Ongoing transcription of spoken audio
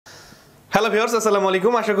Hello viewers, আসসালামু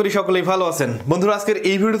আলাইকুম। আশা করি সকলেই ভালো আছেন। বন্ধুরা, আজকের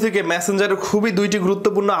এই ভিডিও থেকে মেসেঞ্জারের খুবই দুইটি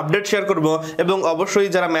গুরুত্বপূর্ণ আপডেট শেয়ার করব এবং অবশ্যই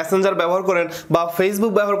যারা মেসেঞ্জার ব্যবহার করেন বা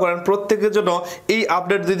ফেসবুক ব্যবহার করেন প্রত্যেকের জন্য এই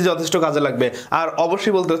আপডেট দিতে যথেষ্ট কাজে লাগবে। আর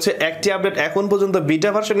অবশ্যই বলতে হচ্ছে, একটি আপডেট এখন পর্যন্ত বিটা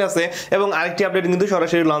ভার্সনে আছে এবং আরেকটি আপডেট কিন্তু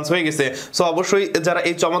সরাসরি লঞ্চ হয়ে গেছে। সো অবশ্যই যারা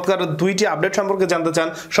এই চমৎকার দুইটি আপডেট সম্পর্কে জানতে চান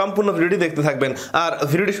সম্পূর্ণ ভিডিওটি দেখতে থাকবেন। আর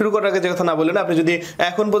ভিডিওটি শুরু করার আগে যে কথা না বললেন, আপনি যদি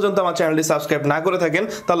এখন পর্যন্ত আমার চ্যানেলটি সাবস্ক্রাইব না করে থাকেন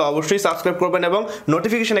তাহলে অবশ্যই সাবস্ক্রাইব করবেন এবং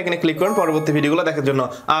নোটিফিকেশন এখানে ক্লিক করুন পরবর্তী ভিডিওগুলো দেখার জন্য।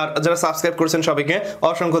 আর যারা সাবস্ক্রাইব করেছেন সবাইকে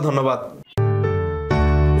অসংখ্য ধন্যবাদ।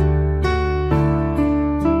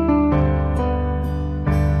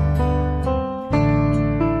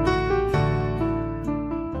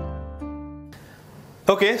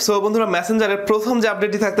 ওকে, সো বন্ধুরা, মেসেঞ্জারের প্রথম যে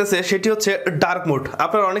আপডেটটি থাকতেছে সেটি হচ্ছে ডার্ক মোড।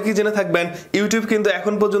 আপনারা অনেকেই জেনে থাকবেন ইউটিউব কিন্তু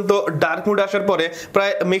এখন পর্যন্ত ডার্ক মোড আসার পরে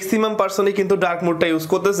প্রায় ম্যাক্সিমাম পার্সনই কিন্তু ডার্ক মোডটা ইউজ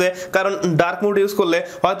করতেছে, কারণ ডার্ক মোড ইউজ করলে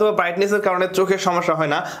হয়তো ব্রাইটনেসের কারণে চোখের সমস্যা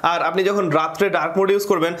হয় না। আর আপনি যখন রাত্রে ডার্ক মোড ইউজ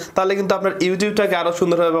করবেন তাহলে কিন্তু আপনার ইউটিউবটাকে আরো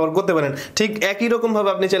সুন্দরভাবে ব্যবহার করতে পারেন। ঠিক একই রকম ভাবে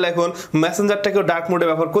আপনি চাইলে এখন মেসেঞ্জারটাকেও ডার্ক মোডে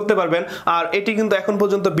ব্যবহার করতে পারবেন। আর এটি কিন্তু এখন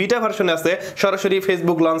পর্যন্ত বিটা ভার্সনে আছে, সরাসরি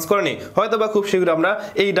ফেসবুক লঞ্চ করেনি। হয়তো বা খুব শীঘ্র আমরা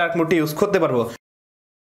এই ডার্ক মোডটি ইউজ করতে পারবো।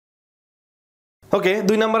 ওকে,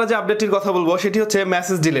 দুই নম্বরে যে আপডেটটির কথা বলবো সেটি হচ্ছে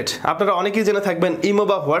মেসেজ ডিলিট। আপনারা অনেকেই জেনে থাকবেন ইমো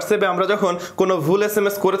বা হোয়াটসঅ্যাপে আমরা যখন কোনো ভুল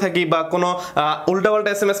এসএমএস করে থাকি বা কোনো উল্টাপাল্টা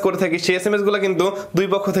এসএমএস করে থাকি, সেই এসএমএসগুলো কিন্তু দুই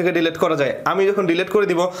পক্ষ থেকে ডিলিট করা যায়। আমি যখন ডিলিট করে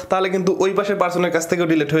দিব তাহলে কিন্তু ওই পাশের পার্সনের কাছ থেকেও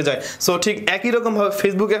ডিলিট হয়ে যায়। সো ঠিক একই রকমভাবে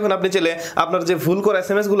ফেসবুকে এখন আপনি চাইলে আপনার যে ভুল করা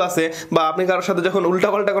এসএমএসগুলো আছে বা আপনি কারোর সাথে যখন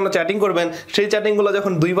উল্টাপাল্টা কোনো চ্যাটিং করবেন, সেই চ্যাটিংগুলো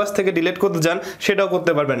যখন দুই পাশ থেকে ডিলিট করতে যান সেটাও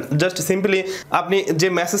করতে পারবেন। জাস্ট সিম্পলি আপনি যে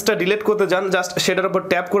মেসেজটা ডিলিট করতে যান জাস্ট সেটার উপর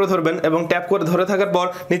ট্যাপ করে ধরবেন এবং ট্যাপ করে ধরে থাকার পর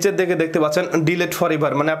নিচের দিকে দেখতে পাচ্ছেন ডিলিট ফর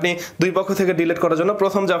এভার, মানে আপনি দুই পক্ষ থেকে ডিলিট করার জন্য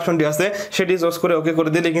প্রথম যে অপশনটি আছে সেটি চুজ করে ওকে করে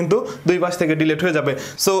দিলে কিন্তু দুই পাশ থেকে ডিলিট হয়ে যাবে।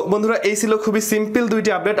 সো বন্ধুরা, এই ছিল খুবই সিম্পল দুইটি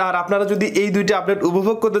আপডেট। আর আপনারা যদি এই দুইটি আপডেট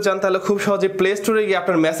উপভোগ করতে চান তাহলে খুব সহজে প্লে স্টোরে গিয়ে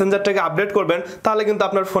আপনার মেসেঞ্জারটাকে আপডেট করবেন, তাহলে কিন্তু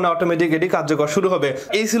আপনার ফোনে অটোমেটিক এটি কার্যকর শুরু হবে।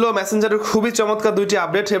 এই ছিল মেসেঞ্জারের খুবই চমৎকার দুইটি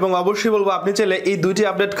আপডেট এবং অবশ্যই বলবো আপনি চাইলে এই দুইটি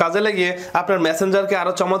আপডেট কাজে লাগিয়ে আপনার মেসেঞ্জারকে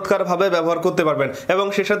আরো চমৎকার ভাবে ব্যবহার করতে পারবেন। এবং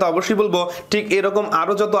সেই সাথে অবশ্যই বলবো ঠিক এরকম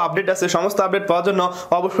আরো যত আপডেট আছে সমস্ত আপডেট পাওয়ার জন্য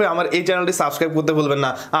অবশ্যই আমার এই চ্যানেলটি সাবস্ক্রাইব করতে ভুলবেন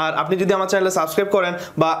না। আর আপনি যদি আমার চ্যানেলে সাবস্ক্রাইব করেন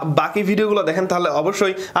বা বাকি ভিডিওগুলো দেখেন তাহলে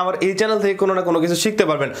অবশ্যই আমার এই চ্যানেল থেকে কোনো না কোনো কিছু শিখতে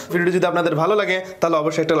পারবেন। ভিডিওটি যদি আপনাদের ভালো লাগে তাহলে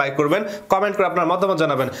অবশ্যই একটা লাইক করবেন, কমেন্ট করে আপনার মতামত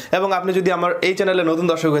জানাবেন। এবং আপনি যদি আমার এই চ্যানেলে নতুন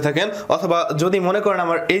দর্শক হয়ে থাকেন অথবা যদি মনে করেন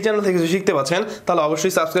আমার এই চ্যানেল থেকে কিছু শিখতে পাচ্ছেন তাহলে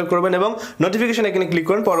অবশ্যই সাবস্ক্রাইব করবেন এবং নোটিফিকেশন এখানে ক্লিক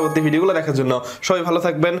করেন পরবর্তী ভিডিওগুলো দেখার জন্য। সবাই ভালো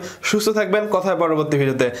থাকবেন, সুস্থ থাকবেন। কথা হয় পরবর্তী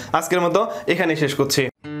ভিডিওতে। আজকের মতো এখানেই শেষ করছি।